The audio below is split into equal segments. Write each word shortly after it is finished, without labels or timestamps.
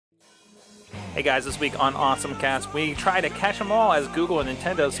Hey guys, this week on AwesomeCast, we try to catch them all as Google and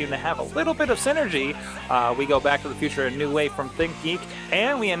Nintendo seem to have a little bit of synergy. We go back to the future a new way from Thinkgeek,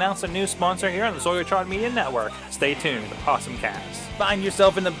 and we announce a new sponsor here on the Sorgatron Media Network. Stay tuned, AwesomeCast. Find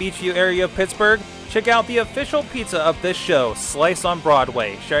yourself in the Beachview area of Pittsburgh? Check out the official pizza of this show, Slice on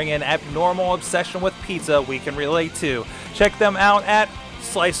Broadway, sharing an abnormal obsession with pizza we can relate to. Check them out at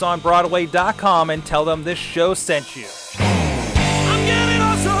sliceonbroadway.com and tell them this show sent you. I'm getting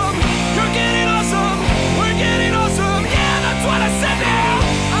awesome, you're getting awesome, we're getting awesome, yeah, that's what I said now.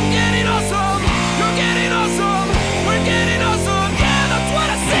 I'm getting awesome, you're getting awesome, we're getting awesome, yeah, that's what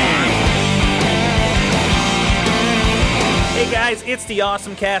I said. Hey guys, it's the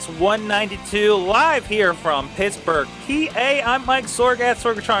AwesomeCast 192 live here from Pittsburgh, PA. I'm Mike Sorg at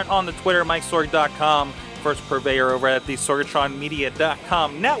Sorgatron on the Twitter, MikeSorg.com, first purveyor over at the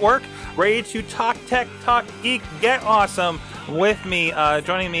SorgatronMedia.com network, ready to talk tech, talk geek, get awesome. With me,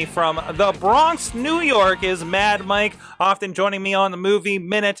 joining me from the Bronx, New York, is Mad Mike, often joining me on the Movie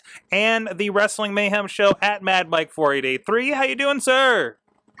Minute and the Wrestling Mayhem Show at Mad Mike 4883. How you doing, sir?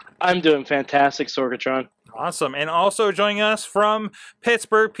 I'm doing fantastic, Sorgatron. Awesome. And also joining us from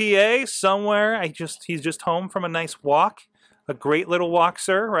Pittsburgh, PA, somewhere. He's just home from a nice walk. A great little walk,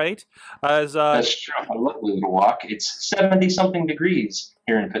 sir, right? That's true. A lovely little walk. It's 70-something degrees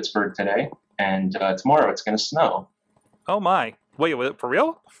here in Pittsburgh today, and tomorrow it's going to snow. Oh my! Wait, for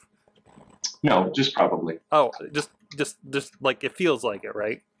real? No, just probably. Oh, just like it feels like it,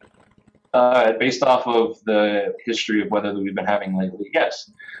 right? Based off of the history of weather that we've been having lately,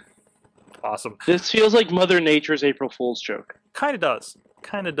 yes. Awesome. This feels like Mother Nature's April Fool's joke. Kind of does.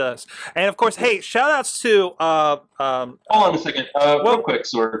 Kind of does. And of course, hey, shout outs to hold on a second. Real quick,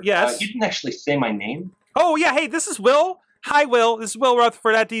 Sorg. Yes. You didn't actually say my name. Oh yeah, hey, this is Will. Hi, Will. This is Will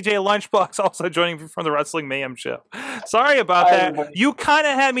Rutherford at DJ Lunchbox, also joining me from the Wrestling Mayhem Show. Sorry about that. Everybody. You kind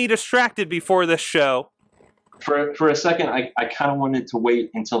of had me distracted before this show. For a second, I kind of wanted to wait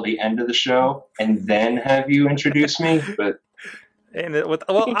until the end of the show and then have you introduce me, but...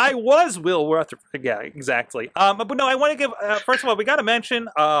 I was Will Rutherford. Yeah, exactly. But no, I want to give, first of all, we got to mention,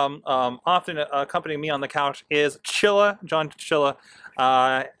 often accompanying me on the couch is Chilla, John Chilla.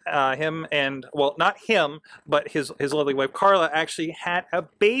 Him and, well, not him, but his lovely wife, Carla, actually had a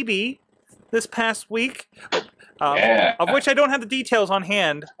baby this past week, of which I don't have the details on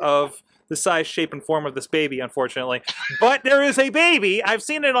hand of the size, shape, and form of this baby, unfortunately. But there is a baby. I've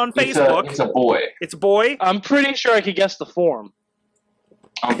seen it on Facebook. It's a boy. It's a boy. I'm pretty sure I could guess the form.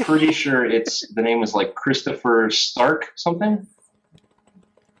 I'm pretty sure the name is like Christopher Stark something.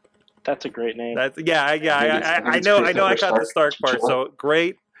 That's a great name. I know. I got the Stark part. So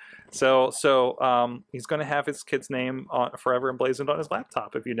great. So he's going to have his kid's name forever emblazoned on his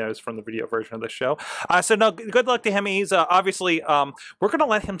laptop, if you notice from the video version of the show. So no, good luck to him. He's obviously we're going to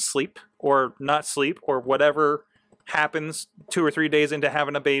let him sleep or not sleep or whatever happens 2 or 3 days into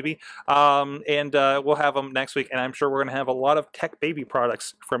having a baby, and we'll have him next week, and I'm sure we're going to have a lot of tech baby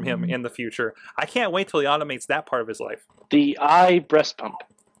products from him in the future. I can't wait till he automates that part of his life. The breast pump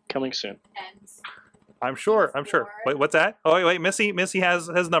coming soon. I'm sure. Wait, what's that? Oh wait, Missy has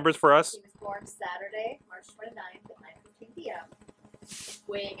numbers for us. He was born Saturday, March 29th at 9:15 p.m.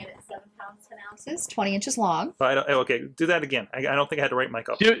 weighing in at 7 pounds 10 ounces, 20 inches long. Okay, do that again. I don't think I had the right mic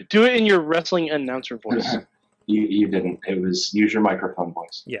up. Do it in your wrestling announcer voice. You didn't. It was use your microphone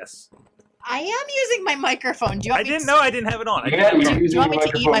voice. Yes. I am using my microphone. Do you want I didn't know I didn't have it on. Do you want me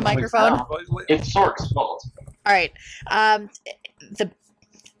to eat my microphone? It's Sorg's fault. All right.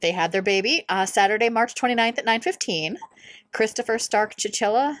 They had their baby Saturday, March 29th at 9:15. Christopher Stark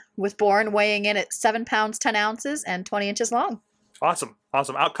Chichilla was born weighing in at 7 pounds 10 ounces and 20 inches long. Awesome.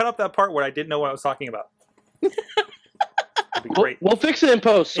 I'll cut up that part where I didn't know what I was talking about. That'd be great. We'll fix it in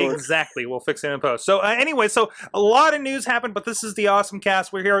post, Sorg. Exactly. We'll fix it in post. So anyway, a lot of news happened, but this is the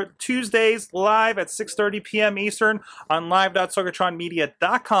AwesomeCast. We're here Tuesdays live at 6:30 p.m. Eastern on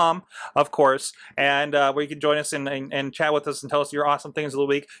live.sorgatronmedia.com, of course, and where you can join us and chat with us and tell us your awesome things of the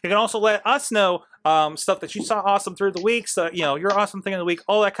week. You can also let us know stuff that you saw awesome through the week, so, your awesome thing of the week,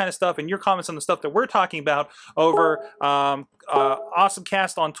 all that kind of stuff, and your comments on the stuff that we're talking about over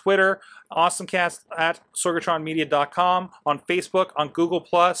AwesomeCast on Twitter, AwesomeCast at sorgatronmedia.com, on Facebook, on Google+.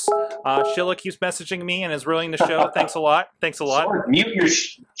 Sheila keeps messaging me and is ruining the show. Thanks a lot. Sorg, mute your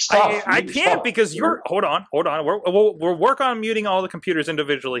stuff. I can't because you're... Hold on. We'll work on muting all the computers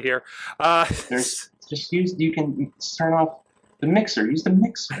individually here. You can turn off The mixer. Use the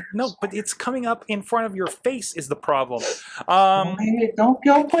mixer. No, but it's coming up in front of your face is the problem. Don't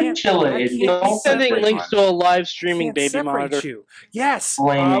put Chilla in. Don't Sending separate links to a live streaming Can't baby separate monitor. you. Yes.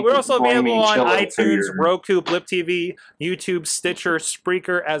 Blaming- We're also available blaming on Chilla for iTunes, your- Roku, Blip TV, YouTube, Stitcher,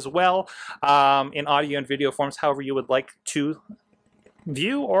 Spreaker as well, in audio and video forms, however you would like to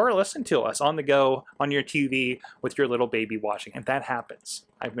view or listen to us on the go on your TV with your little baby watching, and that happens.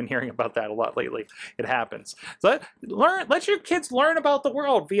 I've been hearing about that a lot lately. It happens. So let your kids learn about the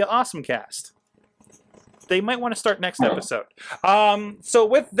world via AwesomeCast. They might want to start next episode. So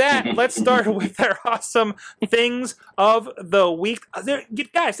with that, let's start with our awesome things of the week.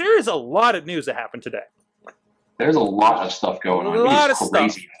 Guys, there is a lot of news that happened today. There's a lot of stuff going on. A lot of It's stuff.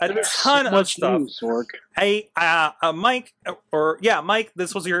 crazy. A ton of stuff. News, Sorg. Hey, Mike, Mike,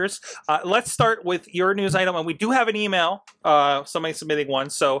 this was yours. Let's start with your news item, and we do have an email, somebody submitting one.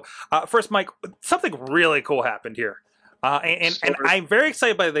 So first, Mike, something really cool happened here. And I'm very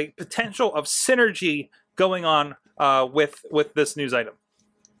excited by the potential of synergy going on with this news item.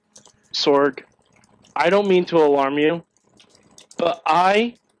 Sorg, I don't mean to alarm you, but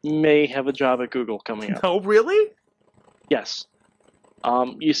I may have a job at Google coming up. Oh, really? Yes.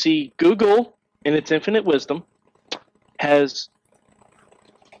 You see, Google, in its infinite wisdom, has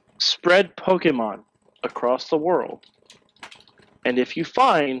spread Pokemon across the world. And if you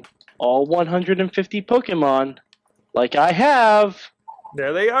find all 150 Pokemon, like I have,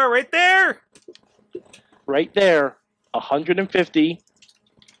 There they are, right there. right there, 150,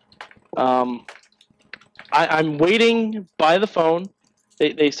 I'm waiting by the phone.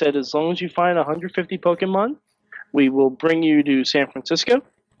 They said as long as you find 150 Pokemon, we will bring you to San Francisco.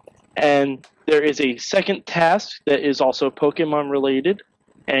 And there is a second task that is also Pokemon related.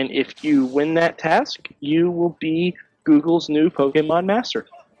 And if you win that task, you will be Google's new Pokemon master.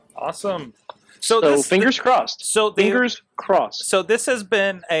 Awesome. So fingers crossed. Fingers crossed. So this has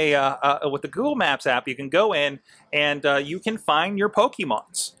been with the Google Maps app. You can go in and you can find your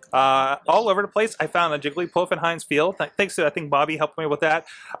Pokemons all over the place. I found a Jigglypuff in Heinz Field. Thanks to, I think, Bobby helped me with that.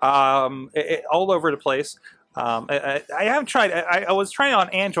 All over the place. I haven't tried. I was trying on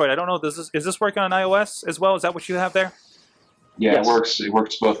Android. I don't know. Is this working on iOS as well? Is that what you have there? Yeah, Yes. it works. It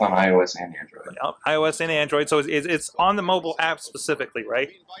works both on iOS and Android. iOS and Android. So it's on the mobile app specifically,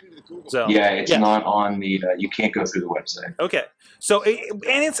 right? So Yeah, it's Yeah. not on the. You can't go through the website. okay. So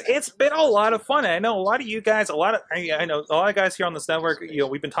it's been a lot of fun. I know a lot of you guys. I know a lot of guys here on this network.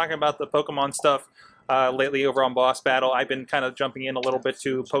 We've been talking about the Pokemon stuff lately over on Boss Battle. I've been kind of jumping in a little bit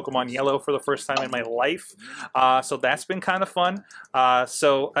to Pokemon Yellow for the first time in my life. So that's been kind of fun.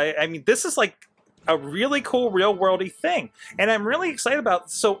 So I mean, this is like a really cool real-worldy thing, and I'm really excited about.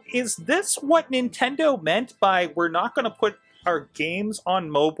 So is this what Nintendo meant by we're not going to put our games on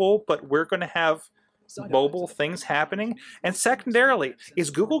mobile, but we're going to have mobile things happening? And secondarily, is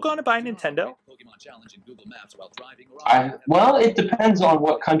Google going to buy Nintendo? Well, it depends on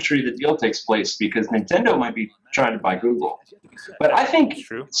what country the deal takes place, because Nintendo might be trying to buy Google. But I think,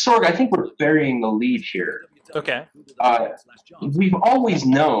 True. Sorg, I think we're burying the lead here. Okay. We've always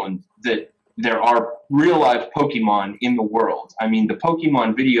known that there are real life Pokemon in the world. I mean, the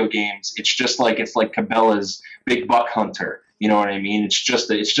Pokemon video games, it's like Cabela's Big Buck Hunter. You know what I mean? It's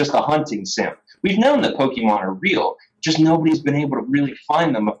just a hunting sim. We've known that Pokemon are real, just nobody's been able to really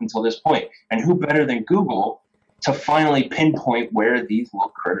find them up until this point. And who better than Google to finally pinpoint where these little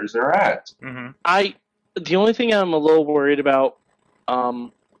critters are at? Mm-hmm. The only thing I'm a little worried about,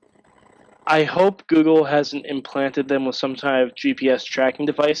 I hope Google hasn't implanted them with some kind of GPS tracking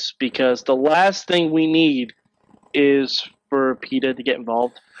device, because the last thing we need is for PETA to get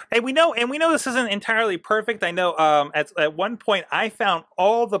involved. Hey, we know this isn't entirely perfect. I know at one point I found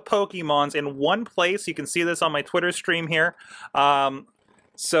all the Pokemons in one place. You can see this on my Twitter stream here.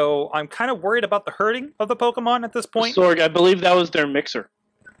 So I'm kind of worried about the herding of the Pokemon at this point. Sorg, I believe that was their mixer.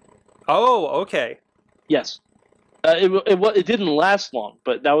 Oh, okay. Yes. It didn't last long,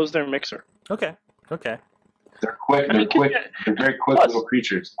 but that was their mixer. Okay. They're quick. They're quick. They're very quick little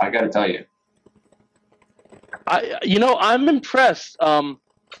creatures. I got to tell you. I'm impressed.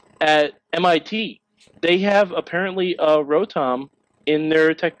 At MIT, they have apparently a Rotom in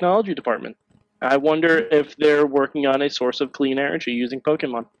their technology department. I wonder if they're working on a source of clean energy using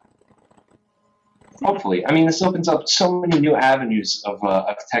Pokemon. Hopefully. I mean, this opens up so many new avenues of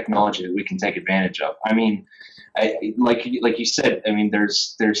technology that we can take advantage of. I mean, like you said, I mean,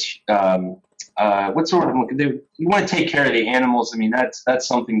 there's what sort of, you want to take care of the animals. I mean, that's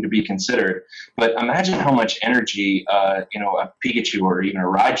something to be considered. But imagine how much energy, a Pikachu or even a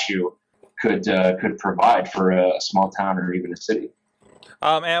Raichu could provide for a small town or even a city.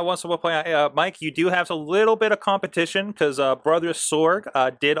 And I also will point out, Mike, you do have a little bit of competition because brother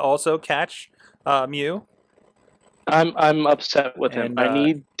Sorg did also catch Mew. I'm upset with him. And, I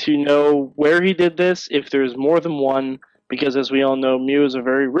need to know where he did this, if there's more than one, because as we all know, Mew is a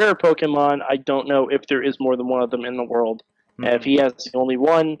very rare Pokemon. I don't know if there is more than one of them in the world. Hmm. And if he has the only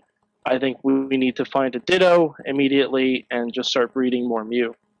one, I think we need to find a Ditto immediately and just start breeding more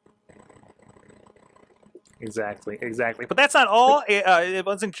Mew. Exactly. But that's not all. It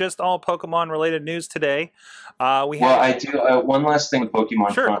wasn't just all Pokemon-related news today. I do one last thing with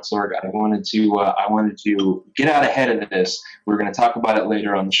Pokemon Sure. Front, Sorg. I wanted to get out ahead of this. We're going to talk about it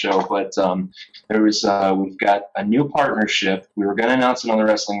later on the show, but we've got a new partnership. We were going to announce it on the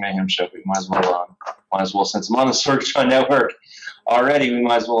Wrestling Mayhem show. But we might as well since I'm on the Sorgatron Network already. We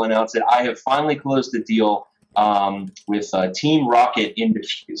might as well announce it. I have finally closed the deal with Team Rocket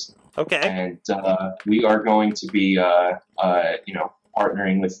Industries. Okay. And we are going to be,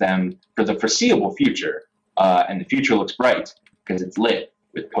 partnering with them for the foreseeable future. And the future looks bright because it's lit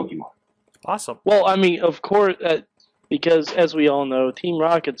with Pokemon. Awesome. Well, I mean, of course, because as we all know, Team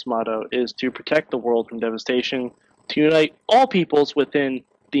Rocket's motto is to protect the world from devastation, to unite all peoples within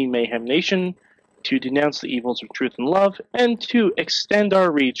the Mayhem Nation, to denounce the evils of truth and love, and to extend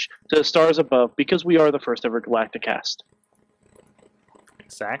our reach to the stars above because we are the first ever Galactic cast.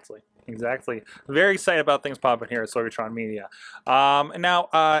 Exactly. Very excited about things popping here at Sorgatron Media. Now,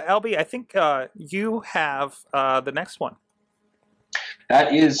 LB, I think you have the next one.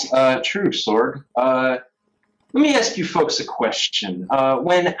 That is true, Sorg. Let me ask you folks a question.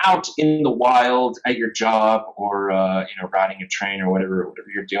 When out in the wild at your job or riding a train or whatever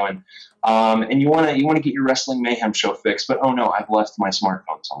you're doing, and you want to get your Wrestling Mayhem show fixed, but oh no, I've left my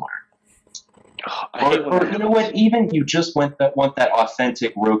smartphone somewhere. Or you know what? Even you just want that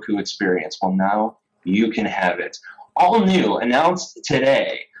authentic Roku experience. Well, now you can have it. All new, announced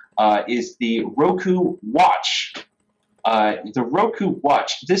today, is the Roku Watch. The Roku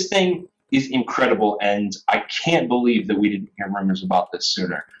Watch. This thing is incredible, and I can't believe that we didn't hear rumors about this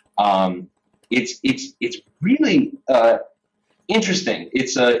sooner. It's really interesting.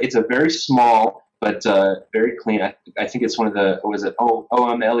 It's a very small but very clean. I think it's one of the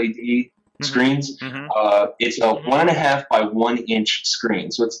OMLED screens. Mm-hmm. It's a 1.5 by 1 inch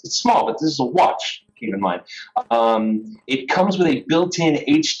screen, so it's small, but this is a watch. Keep in mind, it comes with a built-in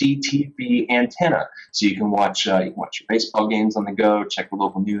HD TV antenna, so you can watch your baseball games on the go, check the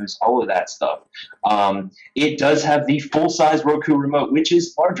local news, all of that stuff. It does have the full-size Roku remote, which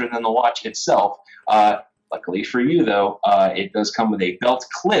is larger than the watch itself. Luckily for you, though, it does come with a belt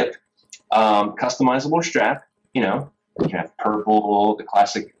clip, customizable strap. You can have purple, the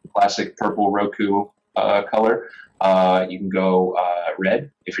classic purple Roku color. You can go red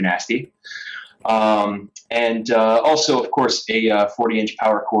if you're nasty. And also, of course, a 40-inch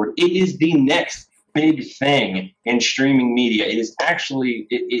power cord. It is the next big thing in streaming media. It is actually,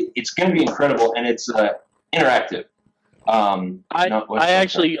 it's going to be incredible, and it's interactive. I've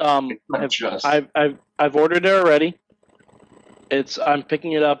ordered it already. I'm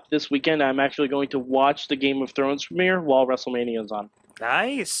picking it up this weekend. I'm actually going to watch the Game of Thrones premiere while WrestleMania is on.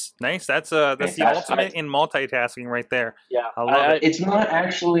 Nice. That's the ultimate in multitasking right there. Yeah, I love it. It's not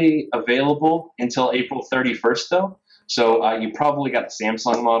actually available until April 31st, though. So you probably got the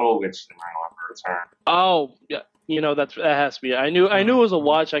Samsung model, which I don't want to return. Oh, yeah. that has to be. I knew it was a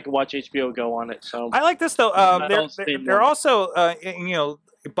watch. I could watch HBO Go on it. So I like this though. They're also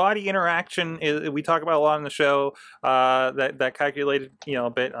body interaction we talk about a lot in the show. That calculated a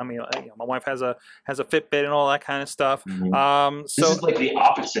bit. I mean, my wife has a Fitbit and all that kind of stuff. Mm-hmm. So this is like the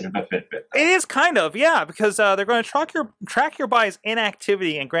opposite of a Fitbit. It is kind of, yeah, because they're going to track your body's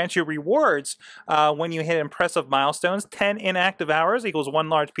inactivity and grant you rewards when you hit impressive milestones. 10 inactive hours equals 1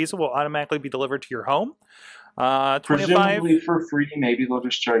 large pizza will automatically be delivered to your home. 25. Presumably for free, maybe they'll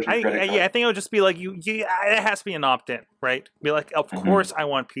just charge you credit card. Yeah, I think it'll just be like it has to be an opt-in, right? Be like, of course I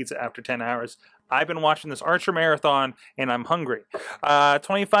want pizza after 10 hours. I've been watching this Archer marathon and I'm hungry.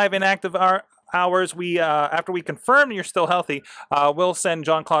 25 inactive hours. We after we confirm you're still healthy, we'll send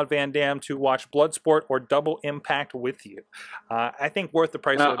Jean-Claude Van Damme to watch Bloodsport or Double Impact with you. I think worth the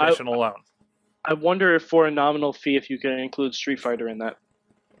price of admission alone. I wonder if for a nominal fee, if you can include Street Fighter in that.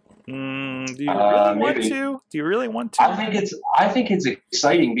 Do you really want to? Do you really want to? I think it's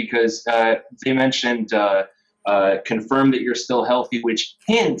exciting because they mentioned confirm that you're still healthy, which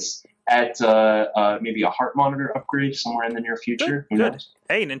hints at maybe a heart monitor upgrade somewhere in the near future. Who knows?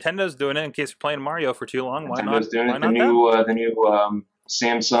 Hey, Nintendo's doing it in case you're playing Mario for too long. Why Nintendo's not? doing it. The new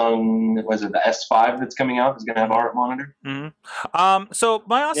Samsung, was it the S5 that's coming out that's going to have a heart monitor? So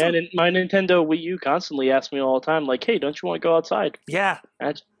my awesome, my Nintendo Wii U constantly asks me all the time, like, "Hey, don't you want to go outside?" yeah.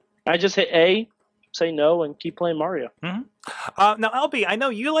 I just hit A, say no, and keep playing Mario. Now, LB, I know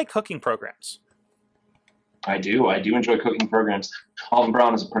you like cooking programs. I do enjoy cooking programs. Alton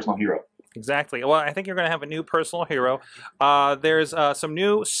Brown is a personal hero. Exactly. Well, I think you're going to have a new personal hero. There's some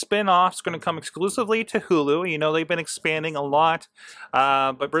new spin-offs going to come exclusively to Hulu. You know, they've been expanding a lot,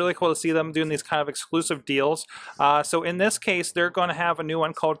 but really cool to see them doing these kind of exclusive deals. So in this case, they're going to have a new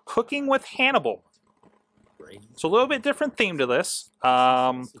one called Cooking with Hannibal. It's a little bit different theme to this,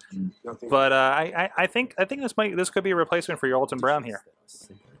 but I think this could be a replacement for your Alton Brown here.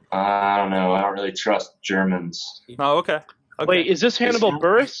 I don't know. I don't really trust Germans. Oh, okay. Wait, is this Hannibal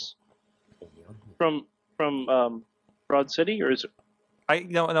Buress from Broad City, or is it? I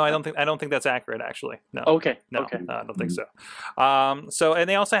don't think that's accurate, actually. No. Okay. No, Okay. no, I don't think so. And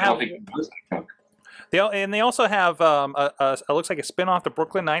they also I have don't think he knows how to cook. They also have it looks like a spin-off to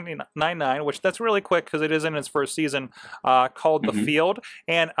Brooklyn Nine-Nine, which that's really quick because it is in its first season, called The Field.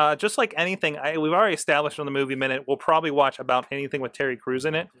 And just like anything, we've already established on the Movie Minute, we'll probably watch about anything with Terry Crews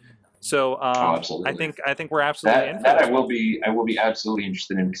in it. So absolutely. I think we're absolutely in for that. this. I will be absolutely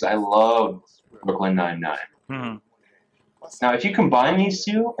interested in because I love Brooklyn Nine-Nine. Mm-hmm. Now, if you combine these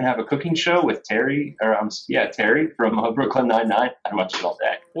two and have a cooking show with Terry from Brooklyn Nine-Nine, I'd watch it all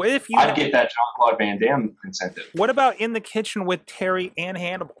day. Well, I'd get that Jean-Claude Van Damme incentive. What about In the Kitchen with Terry and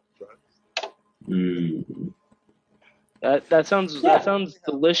Hannibal? That sounds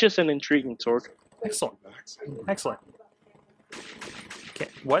delicious and intriguing, Sorg. Excellent. Okay,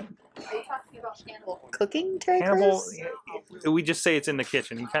 what? Are you talking about Hannibal cooking Terry Hannibal, Crews? we just say it's in the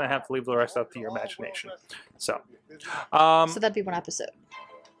kitchen. You kind of have to leave the rest up to your imagination. So So that'd be one episode.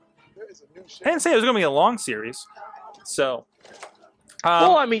 I didn't say it was going to be a long series. So,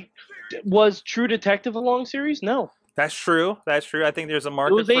 Well, I mean, was True Detective a long series? No. that's true. That's true. I think there's a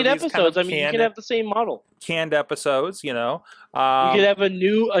market It was for 8 these episodes. kind of I mean, you could have the same model. canned episodes. You know, You could have a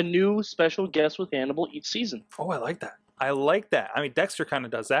new special guest with Hannibal each season. Oh, I like that. I mean, Dexter kind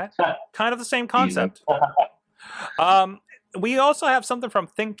of does that. Kind of the same concept. We also have something from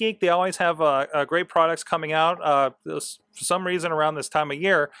Thinkgeek. They always have great products coming out for some reason around this time of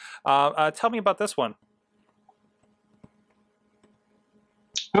year. Tell me about this one.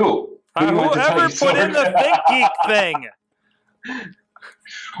 Who? Who do you want to tell Whoever you, put in Sorg? the Thinkgeek thing.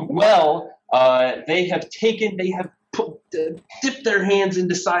 Well, they have dipped their hands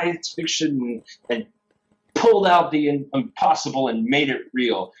into science fiction and pulled out the impossible and made it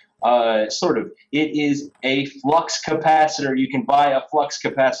real. Sort of. It is a flux capacitor. You can buy a flux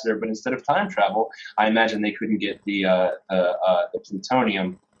capacitor, but instead of time travel, I imagine they couldn't get the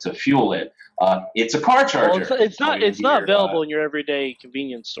plutonium to fuel it. It's a car charger. Well, it's not available in your everyday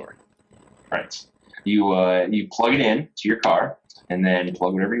convenience store. Right. You plug it in to your car, and then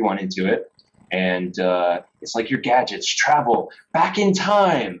plug whatever you want into it, and it's like your gadgets travel back in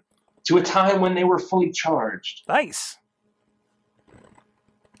time to a time when they were fully charged. Nice.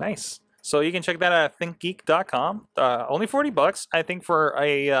 So you can check that out at thinkgeek.com. Only $40, I think, for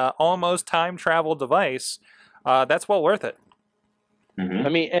a almost time travel device. That's well worth it. Mm-hmm. I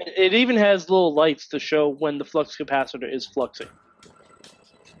mean, it even has little lights to show when the flux capacitor is fluxing.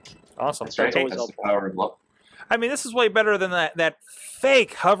 Awesome. That's right. Hey, That's the power of love. I mean, this is way better than that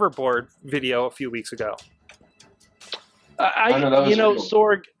fake hoverboard video a few weeks ago.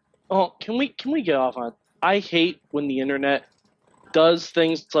 Sorg. Oh, can we get off on? I hate when the internet does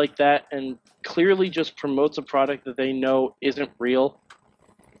things like that and clearly just promotes a product that they know isn't real.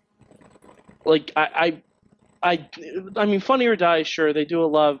 Like I mean, Funny or Die, sure, they do a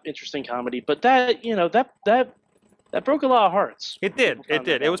lot of interesting comedy, but that broke a lot of hearts. It did.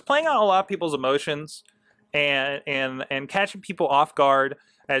 It was playing on a lot of people's emotions and catching people off guard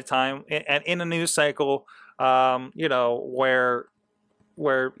at a time and in a news cycle, where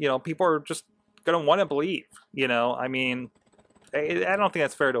people are just going to want to believe, I mean, I don't think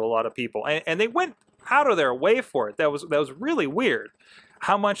that's fair to a lot of people. And they went out of their way for it. That was really weird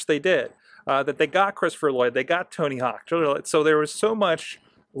how much they did. That they got Christopher Lloyd, they got Tony Hawk. So there was so much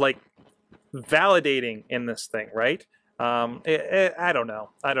like validating in this thing, right? I don't know.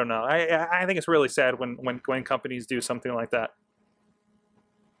 I think it's really sad when companies do something like that.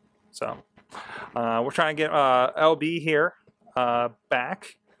 So we're trying to get LB here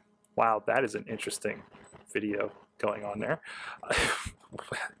back. Wow, that is an interesting video going on there.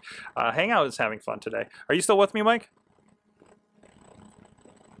 Hangout is having fun today. Are you still with me, Mike?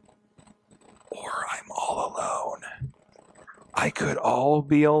 Or I'm all alone. I could all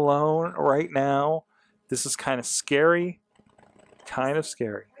be alone right now. This is kind of scary. kind of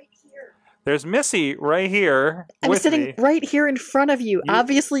scary. There's Missy right here I'm with sitting me. right here in front of you.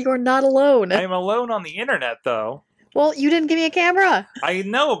 Obviously, you're not alone. I'm alone on the internet, though. Well, you didn't give me a camera. I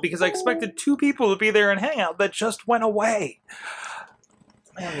know, because I expected 2 people to be there and hang out that just went away.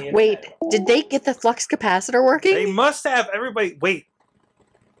 Man, Wait, did they get the flux capacitor working? They must have. Everybody, wait.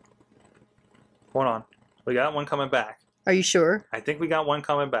 Hold on. We got one coming back. Are you sure? I think we got one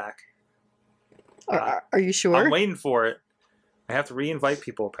coming back. Are you sure? I'm waiting for it. I have to re-invite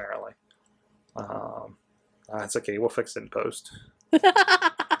people, apparently. It's okay. We'll fix it in post.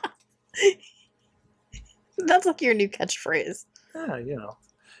 That's like your new catchphrase. Yeah, you know.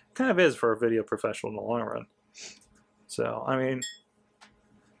 It kind of is for a video professional in the long run. So, I mean,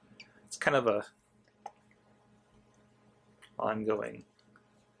 it's kind of a ongoing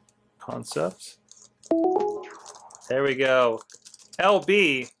concept. There we go.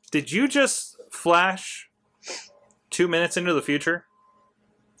 LB, did you just flash 2 minutes into the future?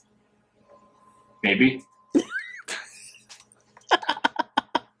 Maybe.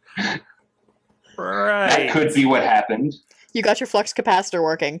 Right. That could be what happened. You got your flux capacitor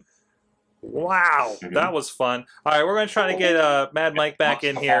working. Wow, that was fun. All right, we're going to try to get Mad Mike back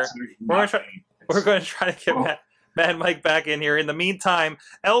in here. We're going to try to get Mad Mike back in here. In the meantime,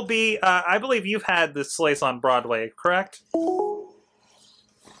 LB, I believe you've had this Slice on Broadway, correct?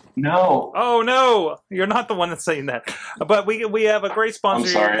 No. Oh no, you're not the one that's saying that. But we have a great sponsor.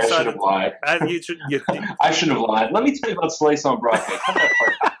 I'm sorry, I should have lied. I should have lied. Let me tell you about Slice on Broadway. Cut that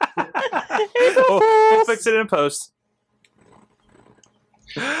part. We'll fix it in post.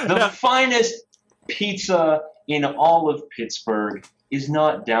 The finest pizza in all of Pittsburgh is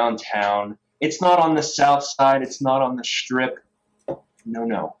not downtown. It's not on the south side. It's not on the strip.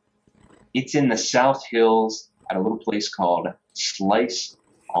 No. It's in the South Hills at a little place called Slice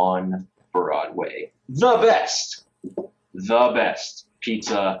on Broadway. The best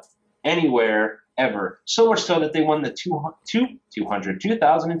pizza anywhere, ever. So much so that they won the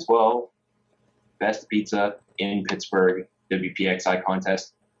 2012 Best Pizza in Pittsburgh WPXI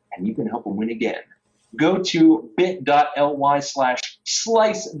contest, and you can help them win again. Go to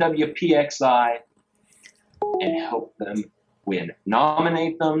bit.ly/SliceWPXI and help them win.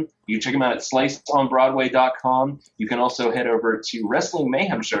 Nominate them. You can check them out at sliceonbroadway.com. You can also head over to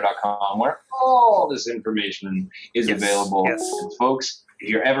WrestlingMayhemShow.com, where all this information is available. Yes. And folks, if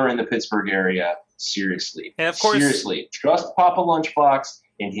you're ever in the Pittsburgh area, seriously, and of course, trust Papa Lunchbox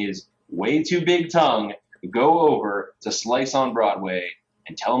and his way too big tongue. Go over to Slice on Broadway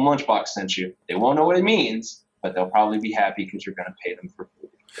and tell them Lunchbox sent you. They won't know what it means, but they'll probably be happy because you're going to pay them for food.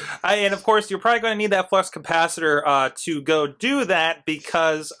 And of course, you're probably going to need that flux capacitor to go do that,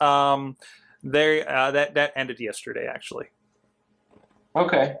 because that ended yesterday, actually.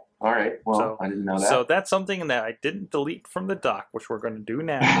 Okay. All right. Well, I didn't know that. So that's something that I didn't delete from the doc, which we're going to do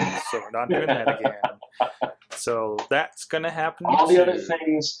now. So we're not doing that again. So that's going to happen. All the other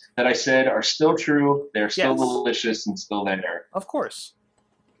things that I said are still true. They're still delicious and still there. Of course.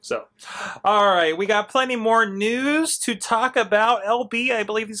 So, all right, we got plenty more news to talk about. LB, I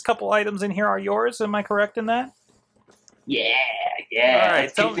believe these couple items in here are yours. Am I correct in that? Yeah. All right,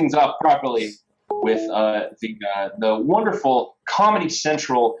 Let's kick things off properly with the wonderful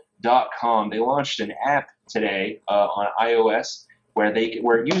ComedyCentral.com. They launched an app today on iOS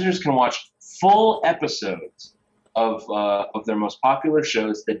where users can watch full episodes of their most popular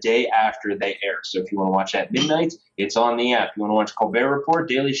shows the day after they air. So if you want to watch at midnight, it's on the app. You want to watch Colbert Report,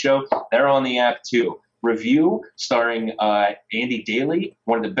 Daily Show, they're on the app too. Review, starring Andy Daly,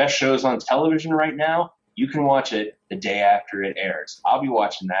 one of the best shows on television right now. You can watch it the day after it airs. I'll be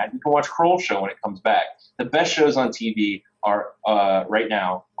watching that. You can watch Kroll's show when it comes back. The best shows on TV are right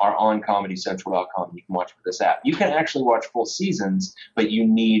now are on ComedyCentral.com. You can watch with this app. You can actually watch full seasons, but you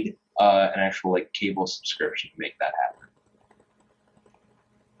need an actual cable subscription to make that happen.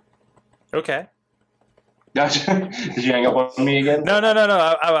 Okay. Gotcha. Did you hang up on me again? No.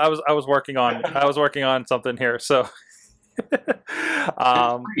 I was working on something here. So it's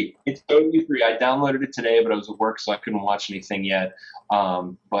free. It's totally free. I downloaded it today, but I was at work, so I couldn't watch anything yet.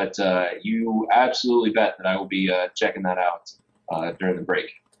 But you absolutely bet that I will be checking that out during the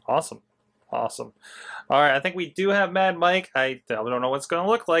break. Awesome. All right, I think we do have Mad Mike. I don't know what's going to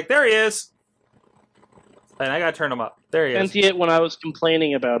look like. There he is. And I got to turn him up. There he is. Sent it when I was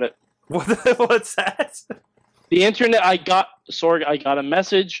complaining about it. What's that? The internet, I got a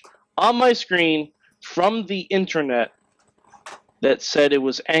message on my screen from the internet that said it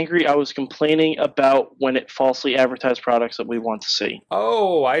was angry. I was complaining about when it falsely advertised products that we want to see.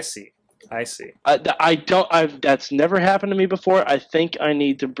 Oh, I see. That's never happened to me before. I think I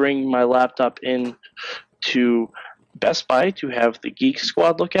need to bring my laptop in to Best Buy to have the Geek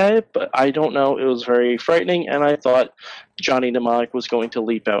Squad look at it, but I don't know. It was very frightening, and I thought Johnny Mnemonic was going to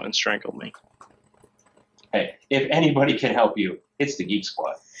leap out and strangle me. Hey, if anybody can help you, it's the Geek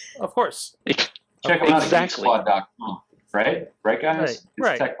Squad. Of course. Check them out Exactly. at geeksquad.com. Right, guys? Right, It's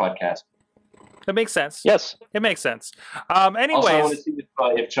right. a tech podcast. That makes sense. Yes. It makes sense. Also, I want to Anyways, see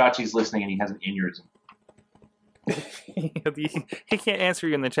if Chachi's listening and he has an aneurysm. he can't answer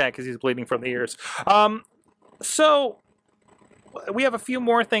you in the chat because he's bleeding from the ears. So we have a few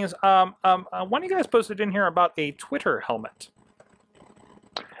more things. One of you guys posted in here about a Twitter helmet.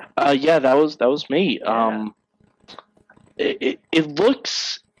 Yeah, that was me. Yeah. It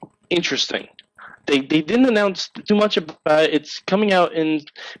looks interesting. They didn't announce too much about it. It's coming out in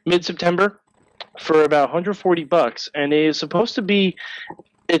mid-September for about $140, and it is supposed to be.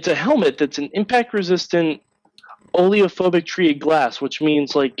 It's a helmet that's an impact-resistant, oleophobic treated glass, which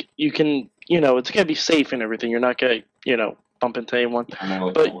means like you can, it's gonna be safe and everything. You're not gonna, bump into anyone.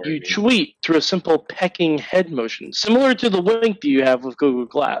 But you tweet through a simple pecking head motion, similar to the wink that you have with Google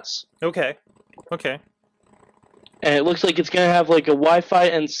Glass. Okay. And it looks like it's going to have like a Wi-Fi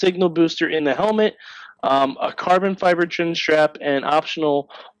and signal booster in the helmet, a carbon fiber chin strap, and optional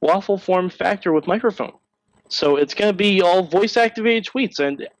waffle form factor with microphone. So it's going to be all voice-activated tweets,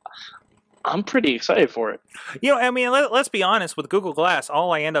 and I'm pretty excited for it. I mean, let's be honest. With Google Glass,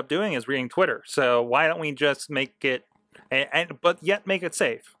 all I end up doing is reading Twitter. So why don't we just make it, but yet make it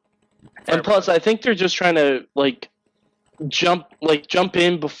safe? And plus, I think they're just trying to jump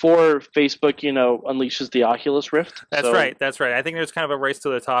in before Facebook, unleashes the Oculus Rift. That's right. I think there's kind of a race to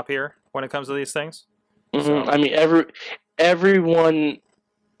the top here when it comes to these things. Mm-hmm. So. I mean, everyone,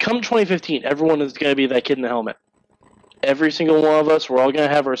 come 2015, everyone is going to be that kid in the helmet. Every single one of us, we're all going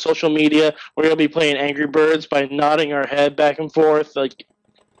to have our social media. We're going to be playing Angry Birds by nodding our head back and forth. Like,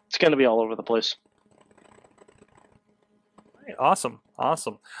 it's going to be all over the place. Awesome.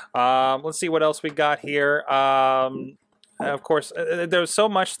 Let's see what else we got here. Of course, there's so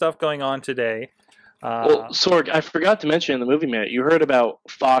much stuff going on today. Well, Sorg, I forgot to mention in the movie minute, you heard about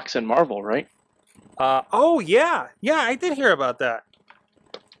Fox and Marvel, right? Oh, yeah, I did hear about that.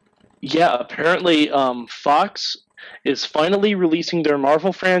 Yeah, apparently Fox is finally releasing their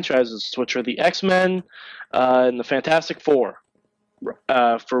Marvel franchises, which are the X-Men and the Fantastic Four, for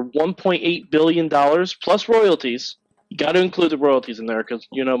 $1.8 billion plus royalties. You got to include the royalties in there because,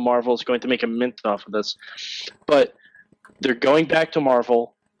 Marvel is going to make a mint off of this. But they're going back to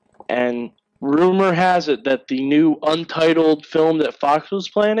Marvel, and rumor has it that the new untitled film that Fox was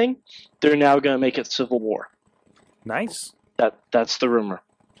planning, they're now going to make it Civil War. Nice. That's the rumor.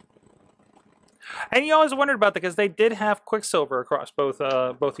 And you always wondered about that because they did have Quicksilver across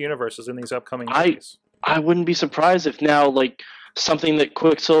both universes in these upcoming movies. I wouldn't be surprised if now, something that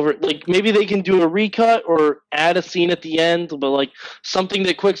Quicksilver, maybe they can do a recut or add a scene at the end, but something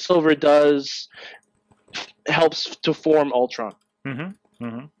that Quicksilver does helps to form Ultron.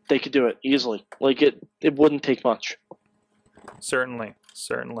 Mm-hmm. They could do it easily. It wouldn't take much. Certainly.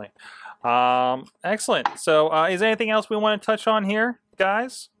 Excellent. So, is there anything else we want to touch on here,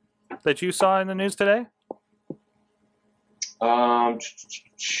 guys, that you saw in the news today?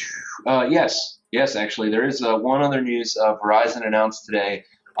 Yes, actually, there is one other news. Verizon announced today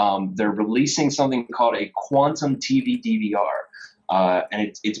they're releasing something called a Quantum TV DVR,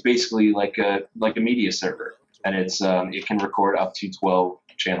 and it's basically like a media server, and it can record up to 12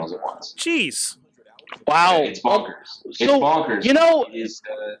 channels at once. Jeez. Wow. Yeah, it's bonkers. It's So, bonkers.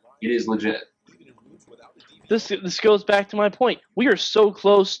 It is legit. This goes back to my point. We are so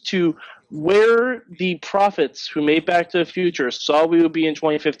close to where the prophets who made Back to the Future saw we would be in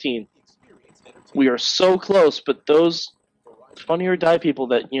 2015. We are so close, but those Funny or Die people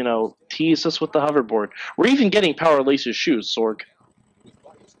that, tease us with the hoverboard. We're even getting Power Lace's shoes, Sorg.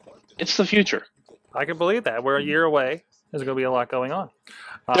 It's the future. I can believe that. We're a year away. There's going to be a lot going on.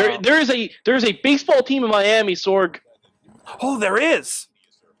 There is a baseball team in Miami, Sorg. Oh, there is.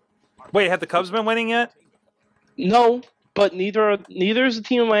 Wait, have the Cubs been winning yet? No, but neither is the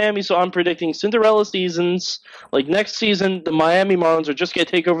team in Miami, so I'm predicting Cinderella seasons. Next season, the Miami Marlins are just going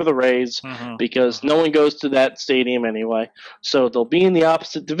to take over the Rays because no one goes to that stadium anyway. So they'll be in the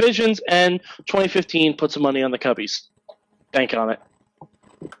opposite divisions, and 2015 put some money on the Cubbies. Bank on it.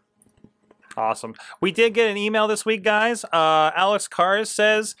 Awesome. We did get an email this week, guys. Alex Cars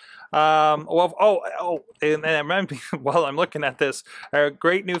says, and while I'm looking at this, a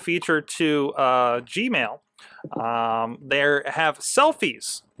great new feature to Gmail. They have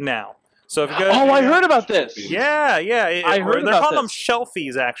selfies now. So if you go, I heard about this. Yeah. I heard they're about calling them this.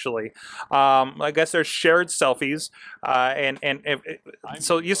 shelfies, actually. I guess they're shared selfies.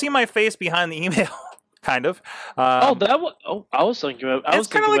 So you see my face behind the email. kind of. I was thinking about. I was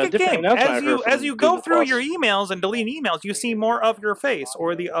It's kind of thinking like a about different game. announcement I heard As from you go Google through Plus. your emails and delete emails, you see more of your face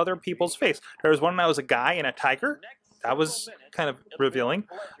or the other people's face. There was one that was a guy and a tiger. That was kind of revealing.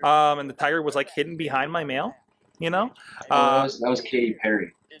 And the tiger was like hidden behind my mail. You know. that was Katy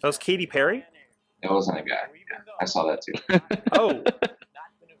Perry. That was Katy Perry. That wasn't a guy. Yeah, I saw that too.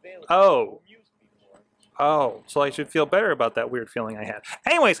 Oh, so I should feel better about that weird feeling I had.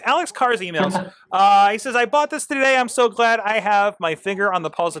 Anyways, Alex Carr's emails. He says, I bought this today. I'm so glad I have my finger on the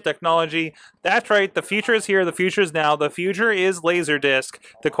pulse of technology. That's right. The future is here. The future is now. The future is Laserdisc.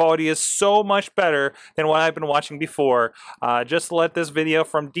 The quality is so much better than what I've been watching before. Just let this video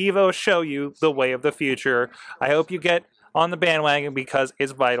from Devo show you the way of the future. I hope you get on the bandwagon because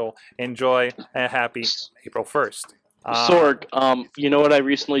it's vital. Enjoy and happy April 1st. Sorg, you know what I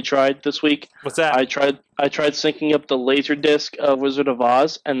recently tried this week? What's that? I tried syncing up the Laserdisc of Wizard of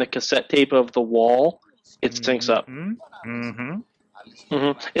Oz and the cassette tape of The Wall. It syncs up.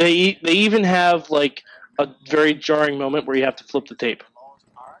 They even have like a very jarring moment where you have to flip the tape.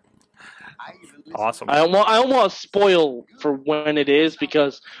 Awesome. I don't want to spoil for when it is,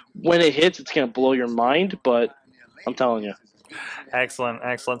 because when it hits, it's gonna blow your mind. But I'm telling you. Excellent,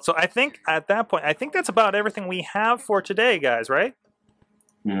 excellent. So I think at that point, I think that's about everything we have for today, guys, right?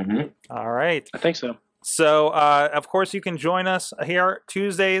 All right. I think so. So, of course, you can join us here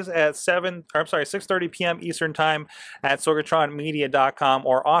Tuesdays at 6:30 p.m. Eastern Time at sorgatronmedia.com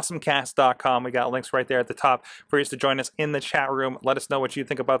or awesomecast.com. We got links right there at the top for you to join us in the chat room. Let us know what you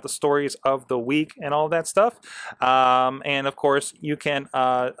think about the stories of the week and all that stuff. And, of course, you can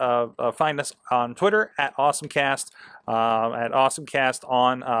find us on Twitter at AwesomeCast. At AwesomeCast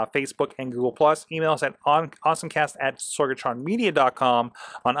on Facebook and Google+. Email us at awesomecast@sorgatronmedia.com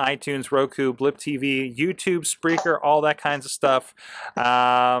on iTunes, Roku, Blip TV, YouTube, Spreaker, all that kinds of stuff.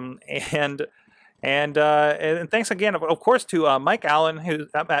 And thanks again, of course, to Mike Allen, who's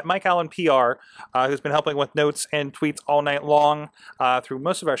at Mike Allen PR, who's been helping with notes and tweets all night long through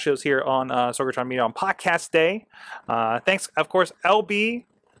most of our shows here on Sorgatron Media on Podcast Day. Thanks, of course, LB.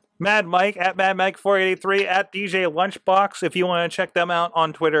 Mad Mike at Mad Mike 4883 at DJ Lunchbox if you want to check them out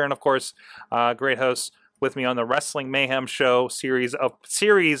on Twitter, and of course, great hosts with me on the Wrestling Mayhem Show series of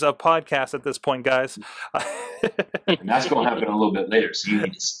podcasts at this point, guys. And that's going to happen a little bit later, so you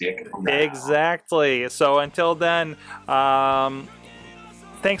need to stick around. Exactly. So until then,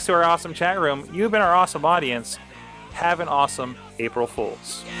 thanks to our awesome chat room. You've been our awesome audience. Have an awesome April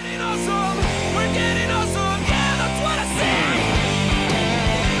Fools. We're getting awesome. We're getting